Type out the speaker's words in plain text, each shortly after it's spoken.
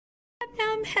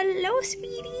NumNum. Hello,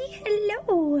 sweetie.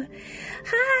 Hello.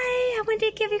 Hi. I wanted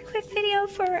to give you a quick video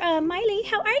for Maaly.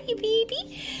 How are you,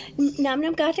 baby?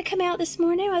 NumNum got to come out this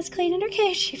morning. I was cleaning her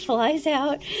cage. She flies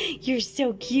out. You're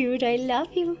so cute. I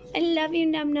love you. I love you,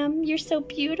 NumNum. You're so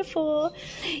beautiful.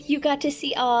 You got to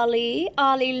see Ollie.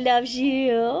 Ollie loves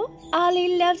you.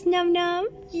 Ollie loves NumNum.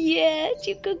 Yes,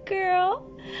 you good girl.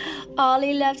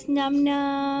 Ollie loves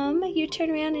NumNum. You turn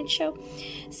around and show.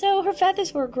 So her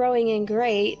feathers were growing in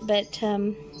great, but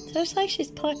looks like she's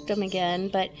plucked them again,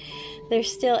 but they're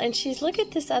still, and she's, look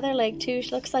at this other leg too.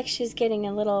 She looks like she's getting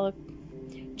a little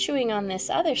chewing on this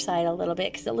other side a little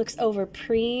bit because it looks over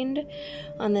preened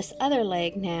on this other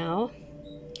leg now.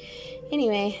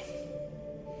 Anyway,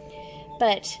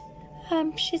 but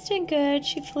she's doing good.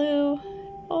 She flew.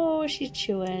 Oh, she's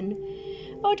chewing.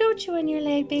 Oh, don't chew on your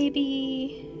leg,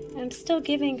 baby. I'm still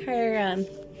giving her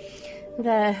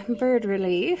the bird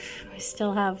relief. I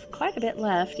still have quite a bit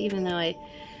left, even though I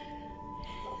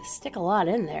stick a lot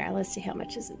in there. Let's see how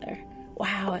much is in there.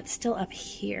 Wow, it's still up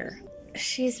here.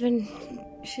 She's been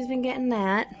getting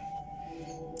that.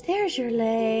 There's your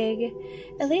leg.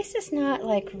 At least it's not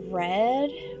like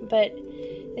red, but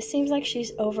it seems like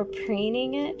she's over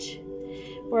preening it,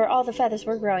 where all the feathers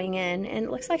were growing in, and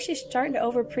it looks like she's starting to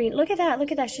overpreen. Look at that,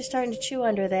 look at that. She's starting to chew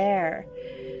under there.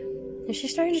 And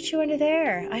she's starting to chew under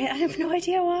there. I have no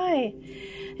idea why.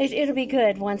 It'll be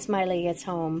good once Maaly gets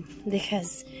home,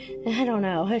 because I don't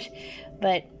know,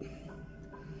 but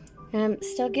I'm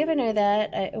still giving her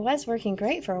that. It was working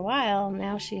great for a while.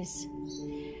 Now she's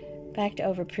back to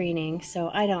overpreening,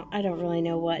 so I don't really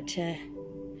know what to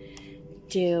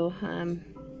do.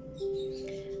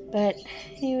 But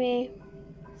anyway,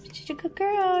 she's a good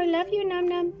girl. I love you,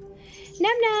 NumNum.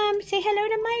 NumNum, say hello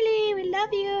to Maaly. We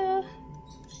love you.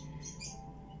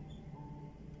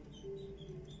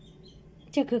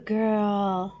 You're a good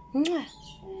girl. Mwah.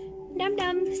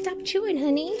 NumNum, stop chewing,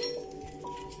 honey.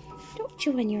 Don't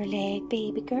chew on your leg,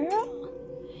 baby girl.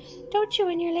 Don't chew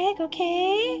on your leg,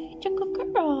 okay? You're a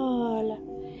good girl.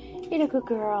 You're a good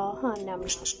girl, huh,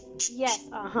 NumNum? Yes,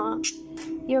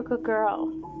 You're a good girl.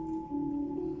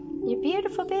 You're a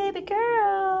beautiful baby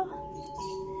girl.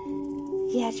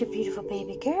 Yes, you're a beautiful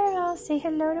baby girl. Say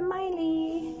hello to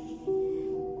Maaly.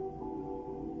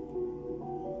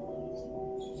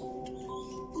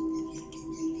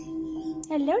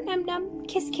 Hello, NumNum.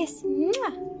 Kiss, kiss.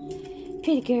 Mwah.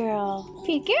 Pretty girl.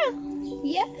 Pretty girl.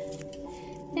 Yeah.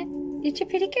 It's a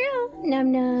pretty girl.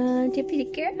 NumNum. It's a pretty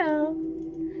girl.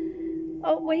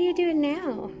 Oh, what are you doing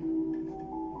now?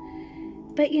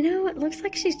 But you know, it looks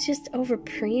like she's just over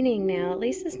preening now. At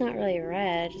least it's not really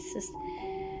red. It's just,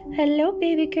 hello,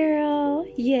 baby girl.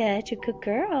 Yeah, it's a good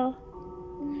girl.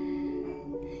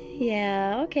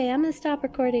 Yeah, okay, I'm gonna stop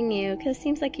recording you because it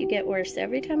seems like you get worse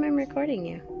every time I'm recording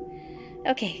you.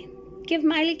 Okay, give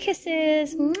Maaly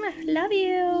kisses. Mwah, love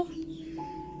you.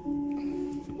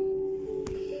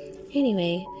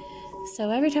 Anyway, so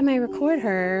every time I record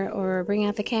her or bring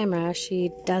out the camera,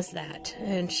 she does that.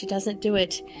 And she doesn't do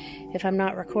it if I'm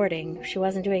not recording. She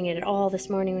wasn't doing it at all this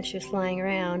morning when she was flying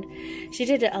around. She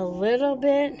did it a little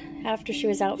bit after she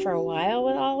was out for a while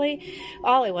with Ollie.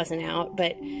 Ollie wasn't out,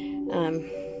 but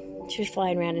she was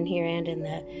flying around in here and in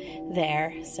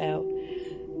there. So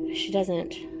she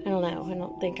doesn't, I don't know. I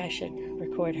don't think I should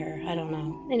record her. I don't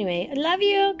know. Anyway, I love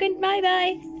you. Good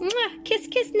bye-bye. Kiss,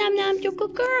 kiss, NumNum. You're a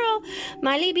good girl.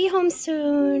 Maaly be home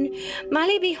soon.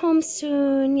 Maaly be home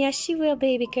soon. Yes, she will,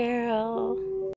 baby girl.